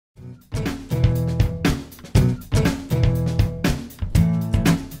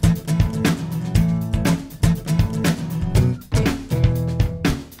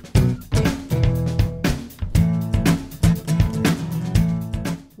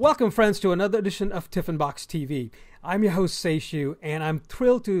Welcome, friends, to another edition of Tiffin Box TV. I'm your host, Seishu, and I'm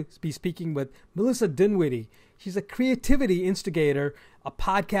thrilled to be speaking with Melissa Dinwiddie. She's a creativity instigator, a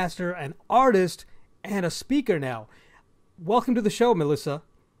podcaster, an artist, and a speaker now. Welcome to the show, Melissa.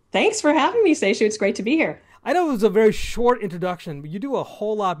 Thanks for having me, Seishu. It's great to be here. I know it was a very short introduction, but you do a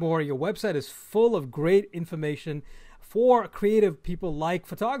whole lot more. Your website is full of great information for creative people like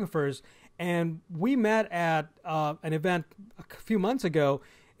photographers. And we met at an event a few months ago,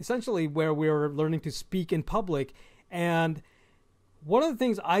 essentially where we were learning to speak in public. And one of the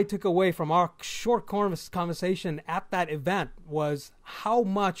things I took away from our short conversation at that event was how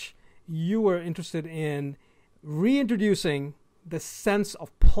much you were interested in reintroducing the sense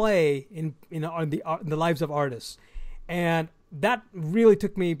of play in the lives of artists. And that really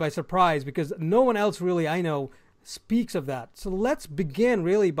took me by surprise because no one else really I know speaks of that. So let's begin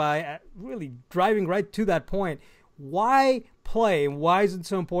really by really driving right to that point. Why play? Why is it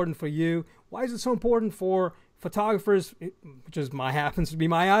so important for you? Why is it so important for photographers, which happens to be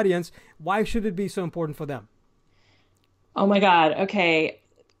my audience? Why should it be so important for them? Oh my God. Okay.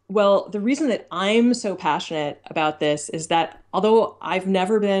 Well, the reason that I'm so passionate about this is that although I've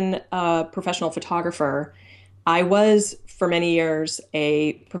never been a professional photographer, I was for many years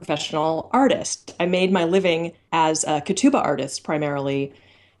a professional artist. I made my living as a ketubah artist primarily.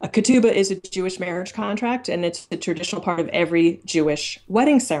 A ketubah is a Jewish marriage contract, and it's the traditional part of every Jewish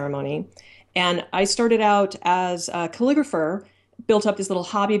wedding ceremony. And I started out as a calligrapher, built up this little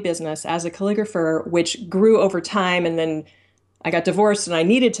hobby business as a calligrapher, which grew over time. And then I got divorced and I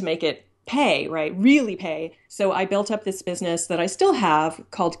needed to make it pay, right? Really pay. So I built up this business that I still have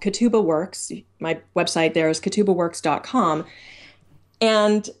called Ketubah Works. My website there is ketubahworks.com.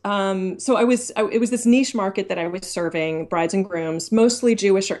 And so it was this niche market that I was serving, brides and grooms, mostly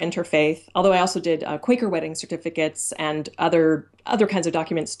Jewish or interfaith, although I also did Quaker wedding certificates and other kinds of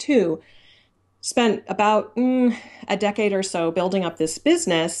documents too. Spent about a decade or so building up this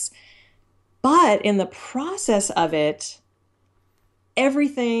business. But in the process of it,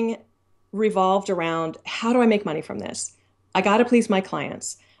 everything revolved around, how do I make money from this? I got to please my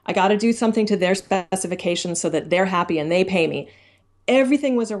clients. I got to do something to their specifications so that they're happy and they pay me.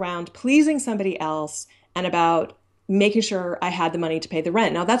 Everything was around pleasing somebody else and about making sure I had the money to pay the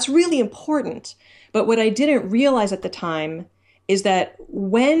rent. Now, that's really important. But what I didn't realize at the time is that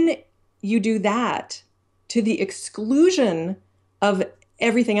when you do that to the exclusion of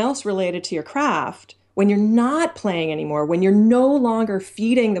everything else related to your craft, when you're not playing anymore, when you're no longer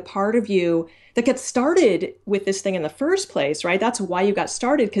feeding the part of you that gets started with this thing in the first place, right? That's why you got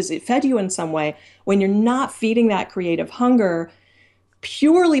started, because it fed you in some way. When you're not feeding that creative hunger,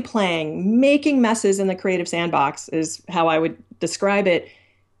 purely playing, making messes in the creative sandbox is how I would describe it,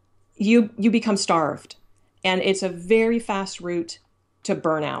 you become starved. And it's a very fast route to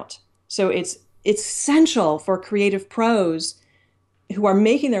burnout. So it's essential for creative pros who are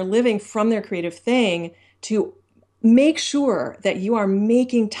making their living from their creative thing to make sure that you are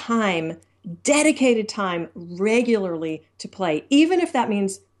making time, dedicated time regularly to play, even if that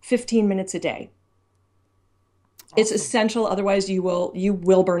means 15 minutes a day. It's essential. Otherwise, you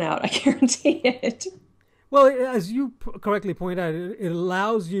will burn out. I guarantee it. Well, as you correctly point out, it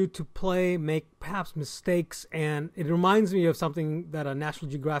allows you to play, make perhaps mistakes, and it reminds me of something that a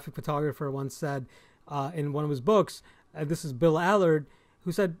National Geographic photographer once said in one of his books. This is Bill Allard,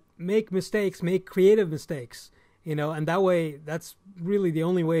 who said, "Make mistakes, make creative mistakes." And that way, that's really the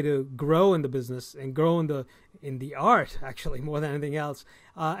only way to grow in the business and grow in the art, actually, more than anything else.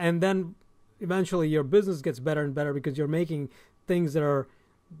 And then eventually your business gets better and better because you're making things that are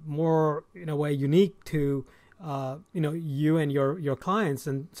more, in a way, unique to, you and your clients.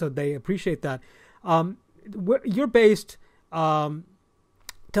 And so they appreciate that. You're based, tell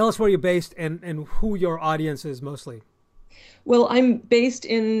us where you're based and who your audience is mostly. Well, I'm based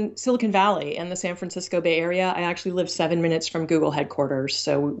in Silicon Valley in the San Francisco Bay Area. I actually live 7 minutes from Google headquarters.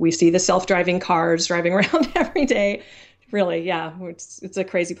 So we see the self-driving cars driving around every day. Really, yeah, it's a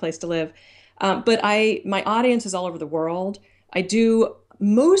crazy place to live. But my audience is all over the world.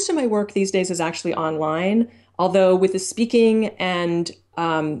 Most of my work these days is actually online, although with the speaking and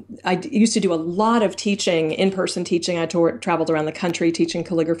I used to do a lot of teaching, in-person teaching. I traveled around the country teaching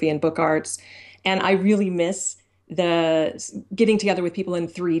calligraphy and book arts, and I really miss the getting together with people in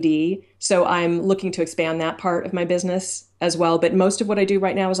 3D. So I'm looking to expand that part of my business as well. But most of what I do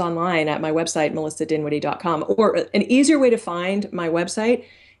right now is online at my website, melissadinwiddie.com. Or an easier way to find my website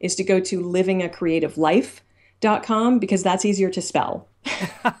is to go to livingacreativelife.com because that's easier to spell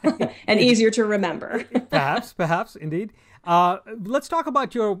and easier to remember. Perhaps, indeed. Let's talk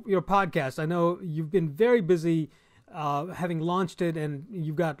about your podcast. I know you've been very busy having launched it, and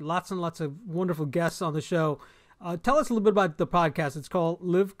you've got lots and lots of wonderful guests on the show. Tell us a little bit about the podcast. It's called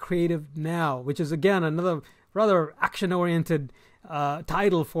Live Creative Now, which is, again, another rather action-oriented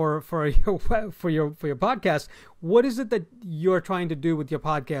title for your podcast. What is it that you're trying to do with your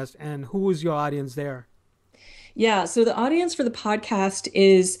podcast, and who is your audience there? Yeah, so the audience for the podcast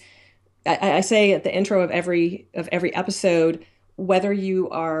is, I say at the intro of every episode, whether you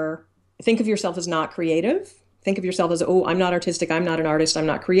think of yourself as not creative, think of yourself as, oh, I'm not artistic, I'm not an artist, I'm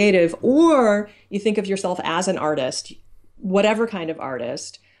not creative, or you think of yourself as an artist, whatever kind of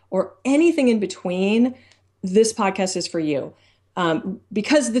artist, or anything in between, this podcast is for you.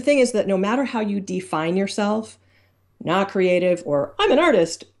 Because the thing is that no matter how you define yourself, not creative or I'm an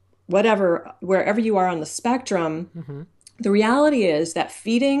artist, whatever, wherever you are on the spectrum, the reality is that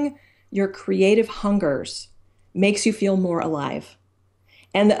feeding your creative hungers makes you feel more alive.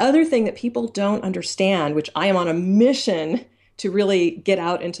 And the other thing that people don't understand, which I am on a mission to really get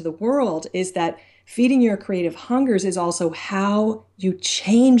out into the world, is that feeding your creative hungers is also how you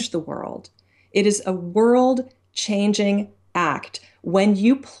change the world. It is a world-changing act. When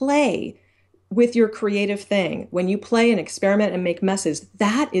you play with your creative thing, when you play and experiment and make messes,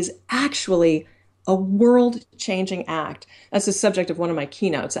 that is actually a world-changing act. That's the subject of one of my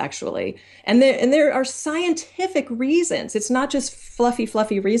keynotes, actually. And there are scientific reasons. It's not just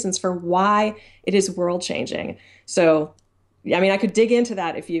fluffy reasons for why it is world-changing. So, I mean, I could dig into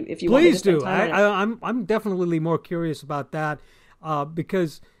that if you want me to spend time on it. I'm definitely more curious about that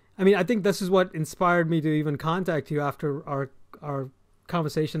because, I mean, I think this is what inspired me to even contact you after our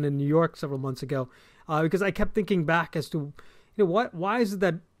conversation in New York several months ago, because I kept thinking back as to, why is it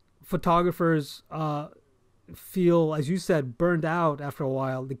that photographers feel, as you said, burned out after a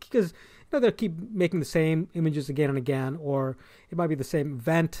while, because they keep making the same images again and again, or it might be the same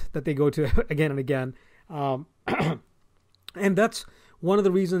event that they go to again and again, and that's one of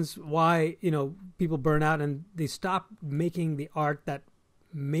the reasons why people burn out and they stop making the art that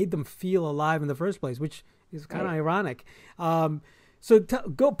made them feel alive in the first place, which is kind of ironic.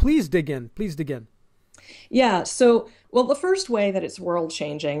 Please dig in. Yeah. So, well, the first way that it's world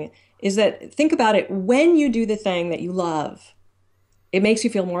changing is that, think about it, when you do the thing that you love, it makes you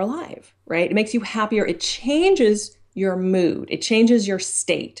feel more alive, right? It makes you happier. It changes your mood. It changes your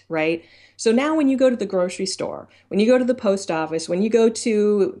state, right? So now when you go to the grocery store, when you go to the post office, when you go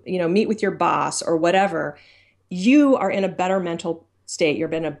to, meet with your boss or whatever, you are in a better mental state. You're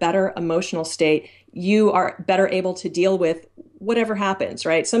in a better emotional state. You are better able to deal with whatever happens,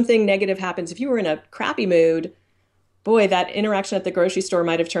 right? Something negative happens. If you were in a crappy mood, boy, that interaction at the grocery store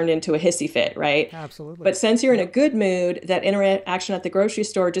might have turned into a hissy fit, right? Absolutely. But since you're in a good mood, that interaction at the grocery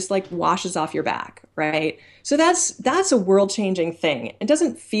store just like washes off your back, right? So that's a world-changing thing. It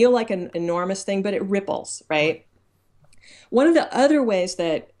doesn't feel like an enormous thing, but it ripples, right? One of the other ways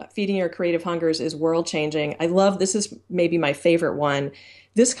that feeding your creative hungers is world-changing, I love, this is maybe my favorite one.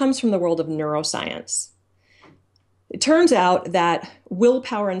 This comes from the world of neuroscience. It turns out that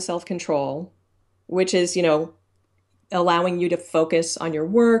willpower and self-control, which is, allowing you to focus on your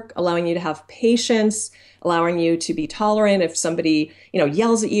work, allowing you to have patience, allowing you to be tolerant if somebody,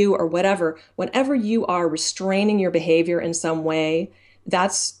 yells at you or whatever, whenever you are restraining your behavior in some way,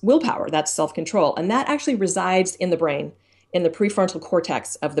 that's willpower, that's self-control. And that actually resides in the brain, in the prefrontal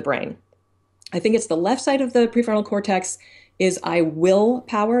cortex of the brain. I think it's the left side of the prefrontal cortex is I will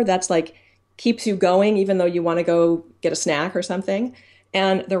power. That's like keeps you going even though you want to go get a snack or something.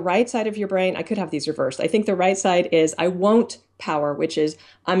 And the right side of your brain, I could have these reversed. I think the right side is I won't power, which is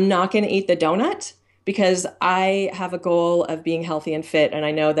I'm not going to eat the donut because I have a goal of being healthy and fit. And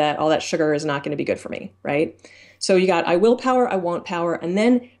I know that all that sugar is not going to be good for me, right? So you got I will power, I won't power. And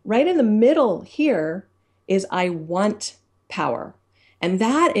then right in the middle here is I want power. And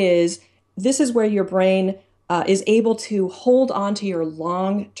this is where your brain is able to hold on to your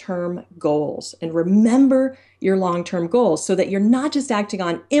long-term goals and remember your long-term goals so that you're not just acting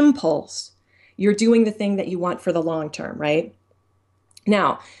on impulse, you're doing the thing that you want for the long term, right?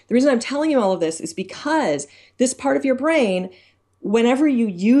 Now, the reason I'm telling you all of this is because this part of your brain, whenever you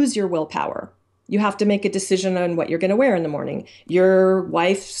use your willpower, you have to make a decision on what you're going to wear in the morning. Your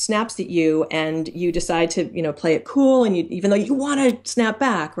wife snaps at you and you decide to, play it cool. And even though you want to snap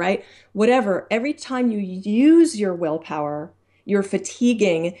back, right? Whatever, every time you use your willpower, you're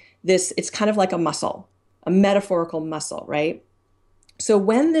fatiguing this. It's kind of like a muscle, a metaphorical muscle, right? So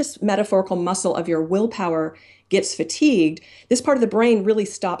when this metaphorical muscle of your willpower gets fatigued, this part of the brain really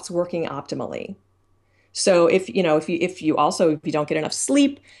stops working optimally. So if you don't get enough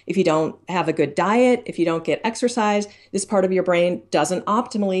sleep, if you don't have a good diet, if you don't get exercise, this part of your brain doesn't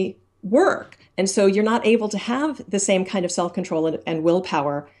optimally work. And so you're not able to have the same kind of self-control and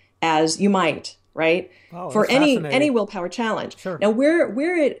willpower as you might, right? Oh, For that's fascinating. any willpower challenge. Sure. Now,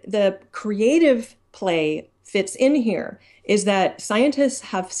 the creative play fits in here is that scientists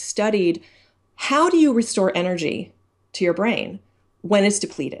have studied how do you restore energy to your brain when it's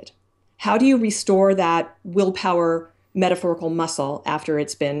depleted? How do you restore that willpower metaphorical muscle after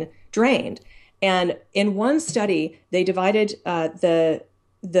it's been drained? And in one study, they divided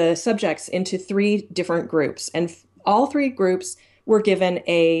the subjects into three different groups, and all three groups were given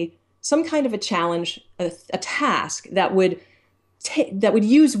some kind of a challenge, a task that would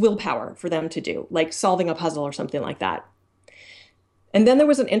use willpower for them to do, like solving a puzzle or something like that. And then there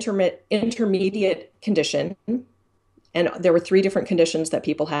was an intermediate condition, and there were three different conditions that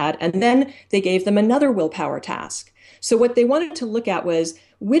people had, and then they gave them another willpower task. So what they wanted to look at was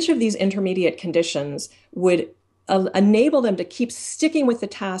which of these intermediate conditions would enable them to keep sticking with the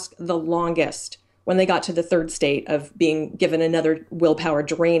task the longest when they got to the third state of being given another willpower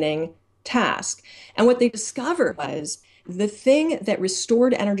draining task. And what they discovered was the thing that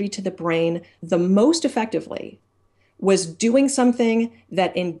restored energy to the brain the most effectively was doing something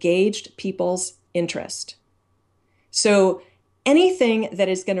that engaged people's interest. So anything that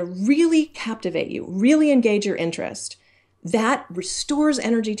is going to really captivate you, really engage your interest, that restores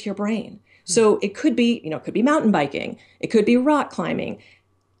energy to your brain. So it could be, it could be mountain biking, it could be rock climbing,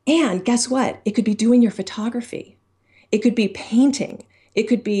 and guess what? It could be doing your photography. It could be painting. It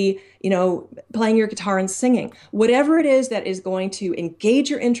could be, playing your guitar and singing. Whatever it is that is going to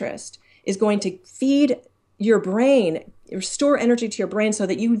engage your interest is going to feed your brain, restore energy to your brain so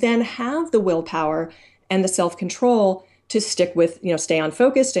that you then have the willpower and the self-control to stick with, stay on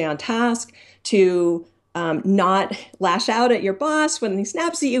focus, stay on task, to not lash out at your boss when he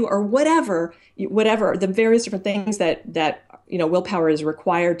snaps at you, or whatever the various different things that willpower is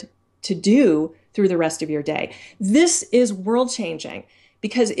required to do through the rest of your day. This is world changing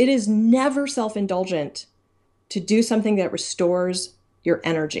because it is never self-indulgent to do something that restores your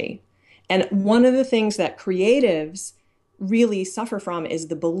energy. And one of the things that creatives really suffer from is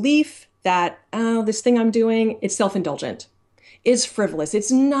the belief that, oh, this thing I'm doing, it's self-indulgent. It's frivolous.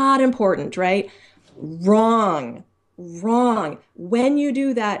 It's not important, right? Wrong. When you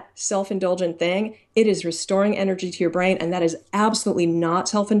do that self-indulgent thing, it is restoring energy to your brain, and that is absolutely not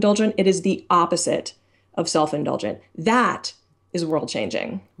self-indulgent. It is the opposite of self-indulgent. That is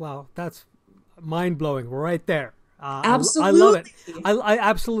world-changing. Wow, that's mind-blowing right there. Absolutely. I love it. I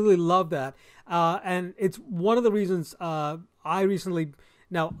absolutely love that. And it's one of the reasons I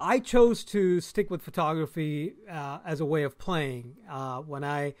chose to stick with photography as a way of playing. When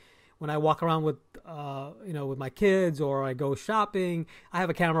I walk around with with my kids, or I go shopping, I have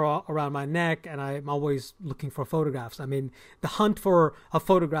a camera around my neck, and I'm always looking for photographs. I mean, the hunt for a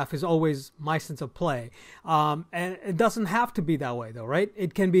photograph is always my sense of play, and it doesn't have to be that way, though, right?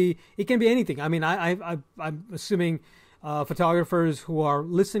 It can be anything. I mean, I'm assuming photographers who are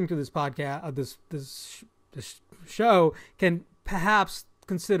listening to this podcast, this show, can perhaps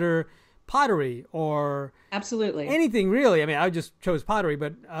consider pottery or absolutely anything, really. I mean, I just chose pottery,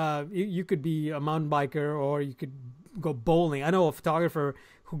 but you could be a mountain biker, or you could go bowling. I know a photographer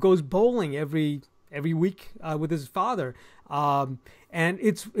who goes bowling every week with his father, and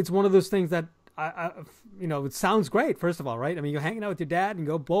it's one of those things that it sounds great, first of all, right? I mean, you're hanging out with your dad and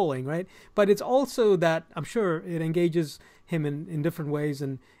go bowling, right? But it's also that I'm sure it engages him in different ways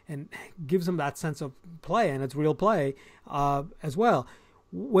and gives him that sense of play, and it's real play as well.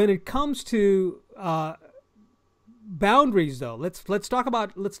 When it comes to boundaries, though, let's think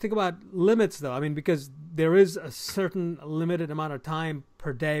about limits, though. I mean, because there is a certain limited amount of time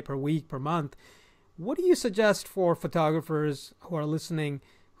per day, per week, per month. What do you suggest for photographers who are listening,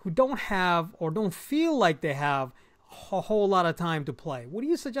 who don't have or don't feel like they have a whole lot of time to play? What do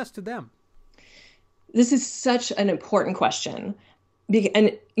you suggest to them? This is such an important question.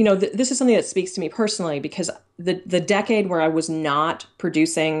 And, this is something that speaks to me personally, because the decade where I was not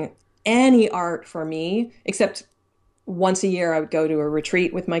producing any art for me, except once a year, I would go to a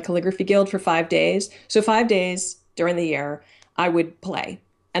retreat with my calligraphy guild for 5 days. So 5 days during the year, I would play.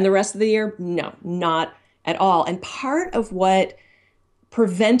 And the rest of the year, no, not at all. And part of what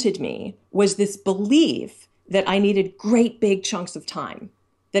prevented me was this belief that I needed great big chunks of time,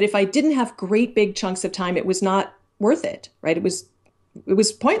 that if I didn't have great big chunks of time, it was not worth it, right? It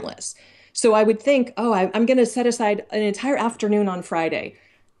was pointless. So I would think, oh, I'm going to set aside an entire afternoon on Friday.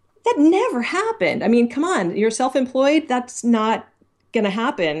 That never happened. I mean, come on, you're self-employed. That's not going to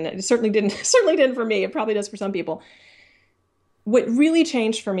happen. It certainly didn't for me. It probably does for some people. What really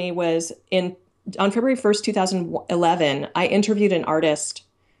changed for me was on February 1st, 2011, I interviewed an artist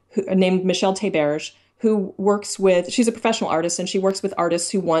named Michelle Theberge, who works with, she's a professional artist and she works with artists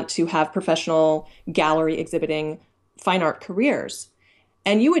who want to have professional gallery exhibiting fine art careers.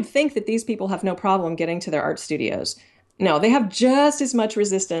 And you would think that these people have no problem getting to their art studios. No, they have just as much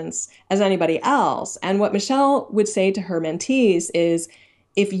resistance as anybody else. And what Michelle would say to her mentees is,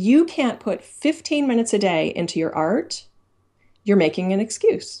 if you can't put 15 minutes a day into your art, you're making an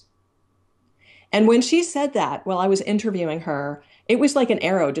excuse. And when she said that, while I was interviewing her, it was like an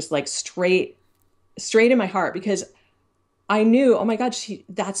arrow, just like straight in my heart, because I knew, oh my God,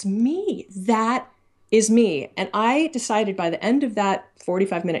 that's me. That is me. And I decided by the end of that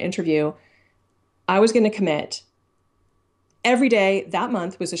 45-minute interview, I was going to commit every day. That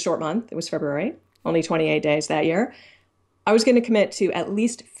month was a short month. It was February, only 28 days that year. I was going to commit to at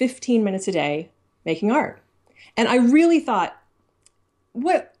least 15 minutes a day making art. And I really thought,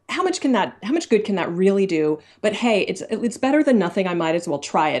 how much good can that really do? But hey, it's better than nothing. I might as well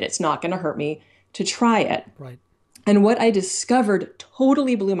try it. It's not going to hurt me to try it. Right. And what I discovered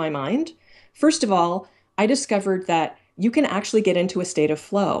totally blew my mind. First of all, I discovered that you can actually get into a state of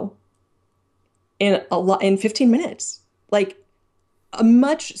flow in 15 minutes, like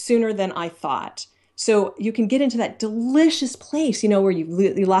much sooner than I thought. So you can get into that delicious place, where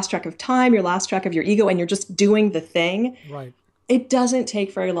you lost track of time, you lost track of your ego, and you're just doing the thing. Right. It doesn't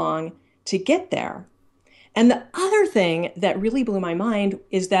take very long to get there. And the other thing that really blew my mind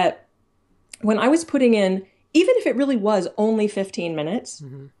is that when I was putting in, even if it really was only 15 minutes,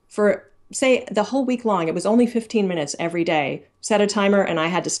 for say the whole week long, it was only 15 minutes every day, set a timer, and I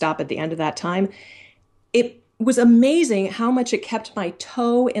had to stop at the end of that time. It was amazing how much it kept my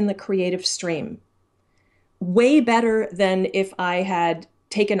toe in the creative stream. Way better than if I had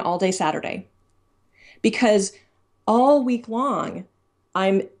taken all day Saturday. Because all week long,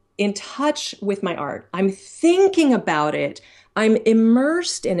 I'm in touch with my art. I'm thinking about it. I'm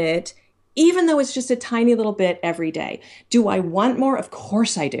immersed in it, even though it's just a tiny little bit every day. Do I want more? Of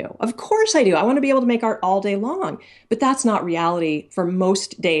course I do. Of course I do. I want to be able to make art all day long, but that's not reality for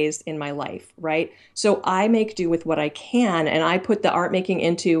most days in my life, right? So I make do with what I can, and I put the art making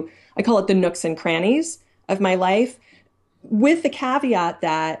into, I call it the nooks and crannies of my life, with the caveat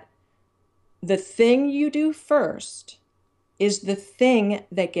that the thing you do first is the thing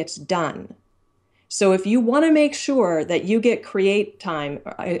that gets done. So if you want to make sure that you get create time,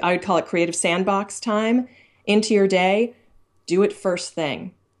 I would call it creative sandbox time, into your day, do it first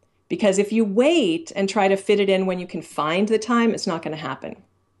thing. Because if you wait and try to fit it in when you can find the time, it's not going to happen.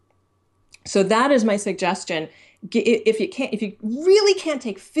 So that is my suggestion. If you really can't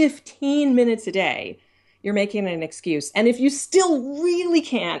take 15 minutes a day, you're making an excuse. And if you still really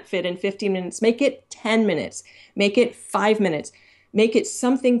can't fit in 15 minutes, make it 10 minutes, make it 5 minutes, make it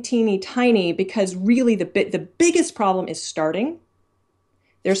something teeny tiny, because really the biggest problem is starting.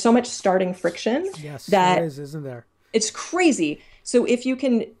 There's so much starting friction. Yes, that there is, isn't there? It's crazy. So if you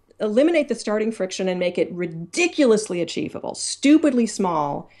can eliminate the starting friction and make it ridiculously achievable, stupidly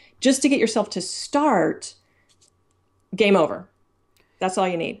small, just to get yourself to start, game over. That's all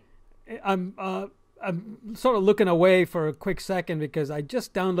you need. I'm sort of looking away for a quick second because I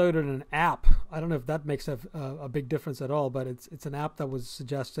just downloaded an app. I don't know if that makes a big difference at all, but it's an app that was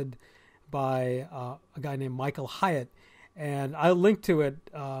suggested by a guy named Michael Hyatt, and I'll link to it.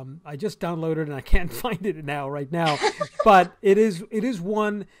 I just downloaded it and I can't find it right now, but it is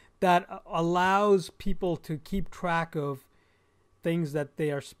one that allows people to keep track of things that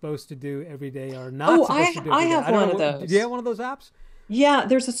they are supposed to do every day or not supposed to do every day. I have one of those. Do you have one of those apps? Yeah,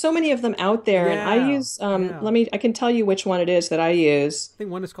 there's so many of them out there, and I use. I can tell you which one it is that I use. I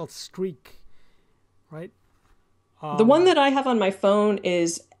think one is called Streak, right? The one that I have on my phone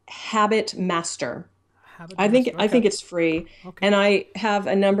is Habit Master. I think it's free, and I have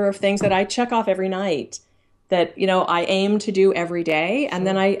a number of things that I check off every night that I aim to do every day, and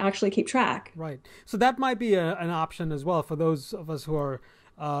then I actually keep track. Right. So that might be an option as well for those of us who are,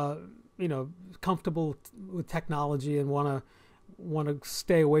 comfortable with technology and want to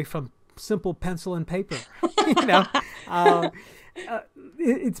stay away from simple pencil and paper.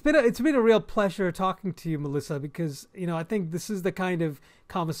 It's been a real pleasure talking to you, Melissa, because I think this is the kind of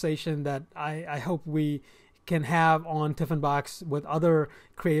conversation that I hope we can have on Tiffin Box with other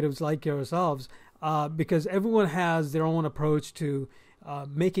creatives like yourselves, because everyone has their own approach to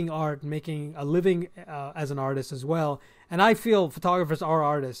making art, making a living as an artist as well. And I feel photographers are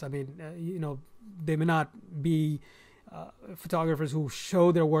artists. I mean, they may not be photographers who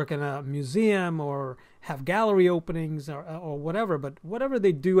show their work in a museum or have gallery openings or whatever, but whatever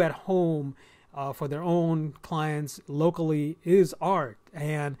they do at home for their own clients locally is art.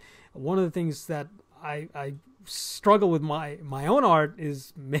 And one of the things that I struggle with my own art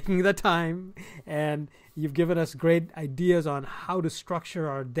is making the time, and you've given us great ideas on how to structure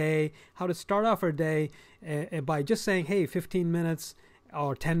our day, how to start off our day, by just saying, hey, 15 minutes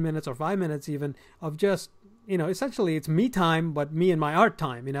or 10 minutes or 5 minutes even of just, essentially it's me time, but me and my art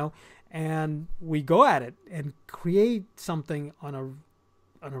time, and we go at it and create something on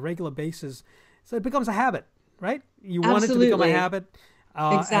a regular basis, so it becomes a habit, right? You want it to become a habit.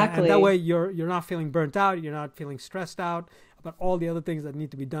 Exactly. And that way you're not feeling burnt out, you're not feeling stressed out about all the other things that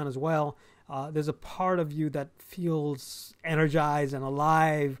need to be done as well. There's a part of you that feels energized and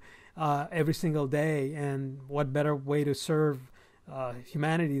alive every single day, and what better way to serve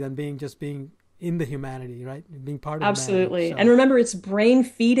humanity than being in the humanity, right? Being part of Absolutely. humanity. So, and remember, it's brain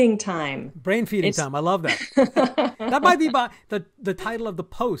feeding time. brain feeding time. I love that. That might be the title of the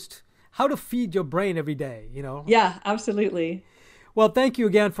post: how to feed your brain every day, Yeah, absolutely. Well, thank you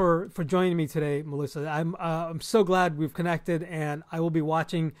again for joining me today, Melissa. I'm so glad we've connected, and I will be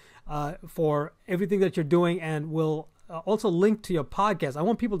watching for everything that you're doing, and will also link to your podcast. I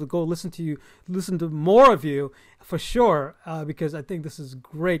want people to go listen to more of you for sure, because I think this is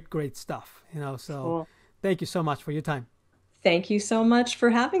great stuff. So Cool. Thank you so much for your time. Thank you so much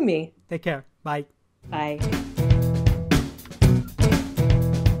for having me. Take care. Bye. Bye.